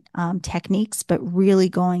different techniques, but really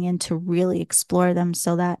going in to really explore them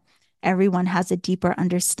so that everyone has a deeper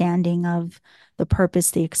understanding of the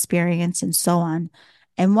purpose, the experience, and so on.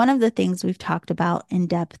 And one of the things we've talked about in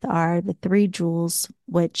depth are the three jewels,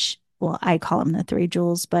 which, well, I call them the three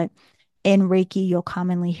jewels, but in Reiki, you'll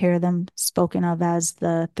commonly hear them spoken of as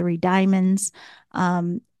the three diamonds.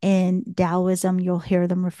 In Taoism, you'll hear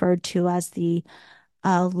them referred to as the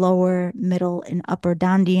lower, middle, and upper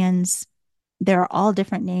dandians. They're all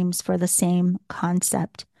different names for the same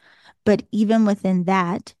concept. But even within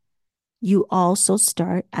that, you also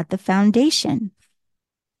start at the foundation.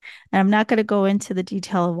 And I'm not going to go into the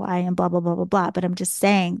detail of why and blah, blah, blah, blah, blah, but I'm just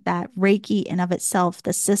saying that Reiki in of itself,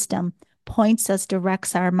 the system, points us,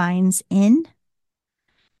 directs our minds in.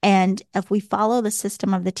 And if we follow the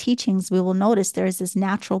system of the teachings, we will notice there is this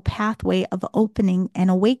natural pathway of opening and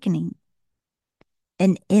awakening.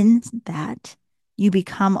 And in that, you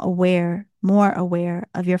become aware, more aware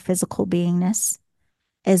of your physical beingness,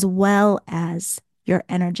 as well as your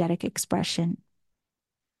energetic expression.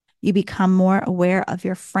 You become more aware of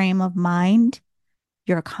your frame of mind,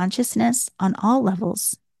 your consciousness on all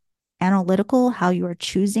levels, analytical, how you are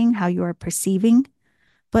choosing, how you are perceiving,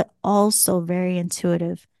 but also very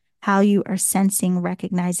intuitive, how you are sensing,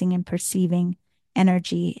 recognizing, and perceiving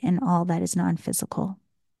energy and all that is non physical.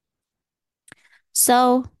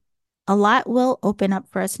 So, a lot will open up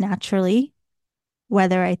for us naturally,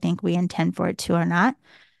 whether I think we intend for it to or not.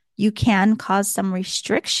 You can cause some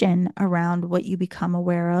restriction around what you become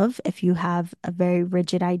aware of if you have a very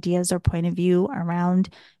rigid ideas or point of view around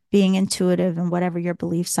being intuitive and whatever your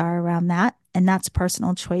beliefs are around that. And that's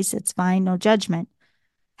personal choice. It's fine, no judgment.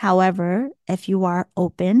 However, if you are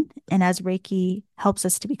open, and as Reiki helps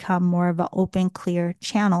us to become more of an open, clear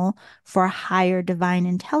channel for higher divine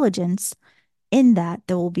intelligence, in that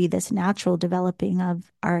there will be this natural developing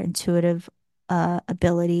of our intuitive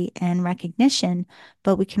ability and recognition,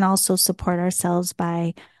 but we can also support ourselves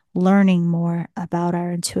by learning more about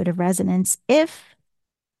our intuitive resonance if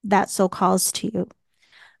that so calls to you.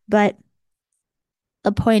 But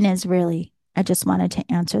the point is really, I just wanted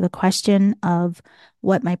to answer the question of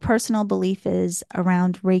what my personal belief is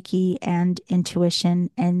around Reiki and intuition.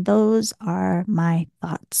 And those are my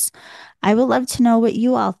thoughts. I would love to know what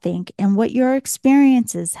you all think and what your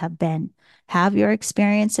experiences have been. Have your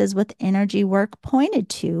experiences with energy work pointed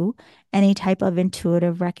to any type of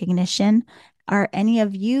intuitive recognition? Are any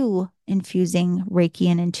of you infusing Reiki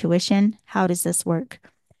and intuition? How does this work?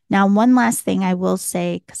 Now, one last thing I will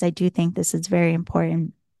say, because I do think this is very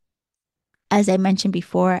important. As I mentioned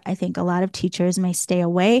before, I think a lot of teachers may stay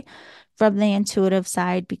away from the intuitive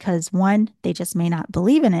side because one, they just may not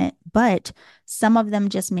believe in it, but some of them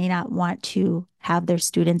just may not want to have their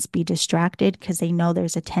students be distracted because they know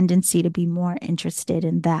there's a tendency to be more interested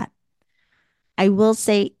in that. I will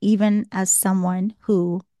say, even as someone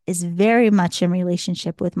who is very much in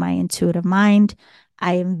relationship with my intuitive mind,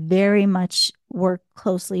 I am very much work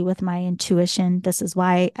closely with my intuition. This is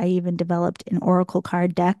why I even developed an oracle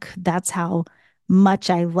card deck. That's how much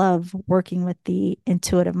I love working with the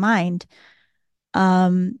intuitive mind.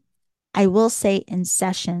 Um, I will say in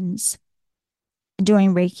sessions,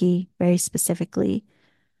 doing Reiki very specifically,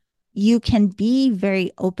 you can be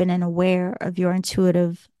very open and aware of your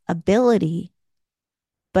intuitive ability,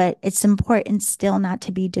 but it's important still not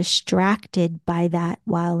to be distracted by that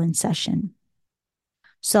while in session.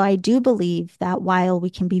 So I do believe that while we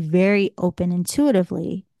can be very open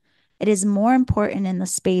intuitively, it is more important in the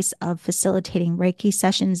space of facilitating Reiki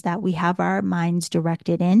sessions that we have our minds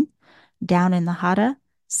directed in, down in the Hatha,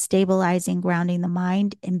 stabilizing, grounding the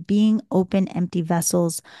mind, and being open, empty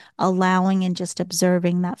vessels, allowing and just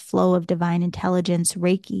observing that flow of divine intelligence,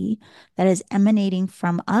 Reiki, that is emanating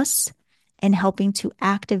from us and helping to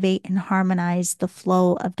activate and harmonize the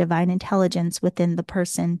flow of divine intelligence within the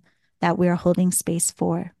person that we are holding space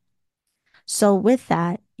for. So, with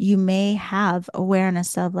that, you may have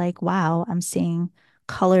awareness of like, wow, I'm seeing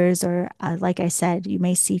colors, or like I said, you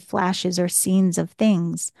may see flashes or scenes of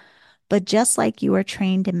things. But just like you are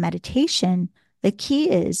trained in meditation, the key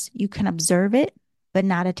is you can observe it, but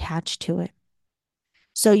not attach to it.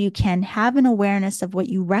 So, you can have an awareness of what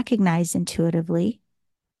you recognize intuitively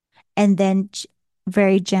and then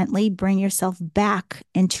very gently bring yourself back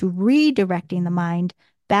into redirecting the mind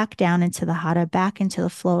back down into the Hatha, back into the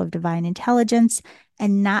flow of divine intelligence,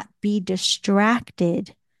 and not be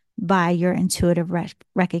distracted by your intuitive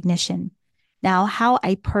recognition. Now, how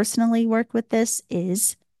I personally work with this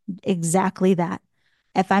is exactly that.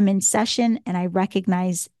 If I'm in session and I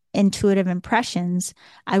recognize intuitive impressions,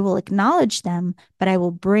 I will acknowledge them, but I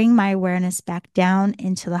will bring my awareness back down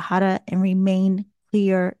into the Hatha and remain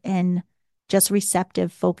clear and just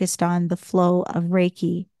receptive, focused on the flow of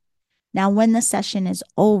Reiki. Now, when the session is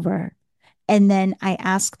over, and then I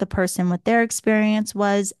ask the person what their experience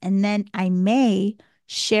was, and then I may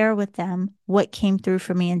share with them what came through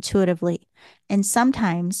for me intuitively. And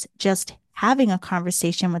sometimes just having a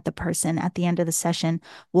conversation with the person at the end of the session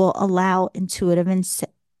will allow intuitive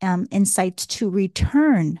insights to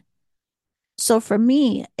return. So for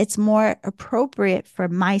me, it's more appropriate for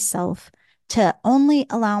myself to only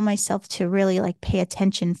allow myself to really like pay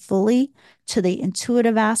attention fully to the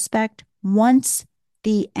intuitive aspect once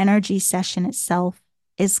the energy session itself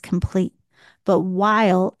is complete. But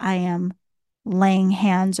while I am laying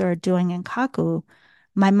hands or doing enkaku,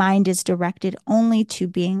 my mind is directed only to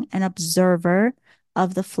being an observer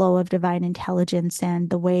of the flow of divine intelligence and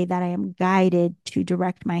the way that I am guided to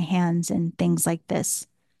direct my hands and things like this.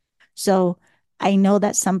 So I know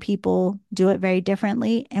that some people do it very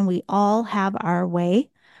differently, and we all have our way.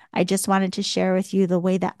 I just wanted to share with you the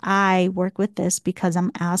way that I work with this because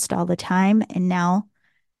I'm asked all the time. And now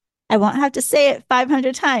I won't have to say it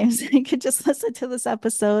 500 times. You could just listen to this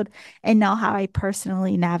episode and know how I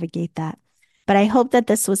personally navigate that. But I hope that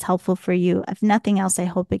this was helpful for you. If nothing else, I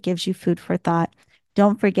hope it gives you food for thought.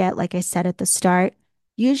 Don't forget, like I said at the start,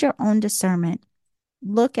 use your own discernment.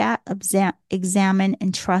 Look at, examine,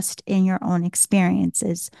 and trust in your own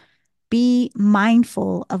experiences. Be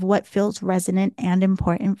mindful of what feels resonant and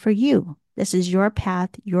important for you. This is your path,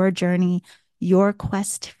 your journey, your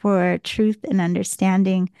quest for truth and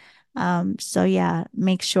understanding. So, yeah,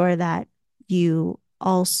 make sure that you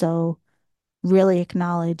also really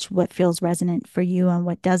acknowledge what feels resonant for you and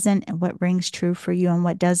what doesn't, and what rings true for you and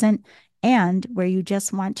what doesn't, and where you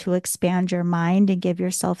just want to expand your mind and give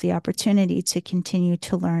yourself the opportunity to continue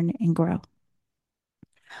to learn and grow.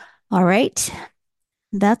 All right,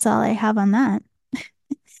 that's all I have on that.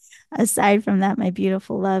 Aside from that, my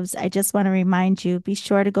beautiful loves, I just want to remind you, be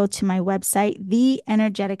sure to go to my website,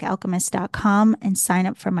 theenergeticalchemist.com, and sign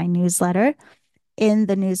up for my newsletter. In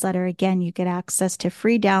the newsletter, again, you get access to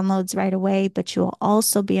free downloads right away, but you will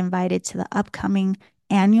also be invited to the upcoming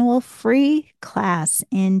annual free class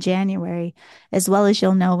in January, as well as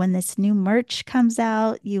you'll know when this new merch comes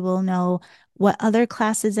out. You will know what other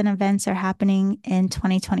classes and events are happening in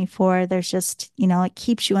 2024. There's just, it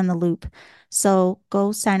keeps you in the loop. So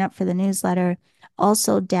go sign up for the newsletter.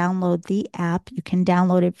 Also, download the app. You can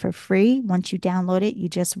download it for free. Once you download it, you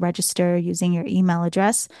just register using your email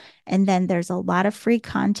address. And then there's a lot of free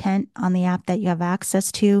content on the app that you have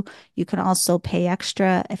access to. You can also pay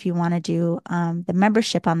extra if you want to do the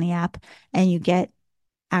membership on the app, and you get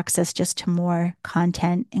access just to more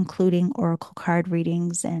content, including oracle card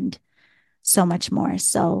readings and so much more.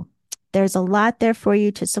 So there's a lot there for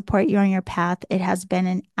you to support you on your path. It has been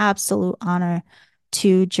an absolute honor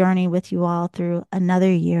to journey with you all through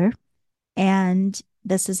another year. And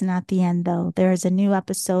This is not the end, though. There is a new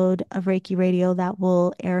episode of Reiki Radio that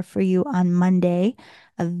will air for you on Monday.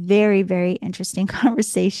 A very, very interesting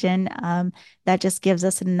conversation that just gives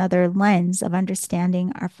us another lens of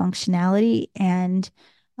understanding our functionality and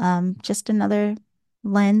just another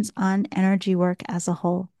lens on energy work as a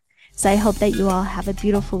whole. So I hope that you all have a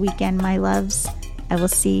beautiful weekend, my loves. I will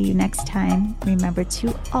see you next time. Remember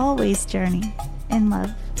to always journey in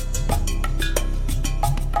love.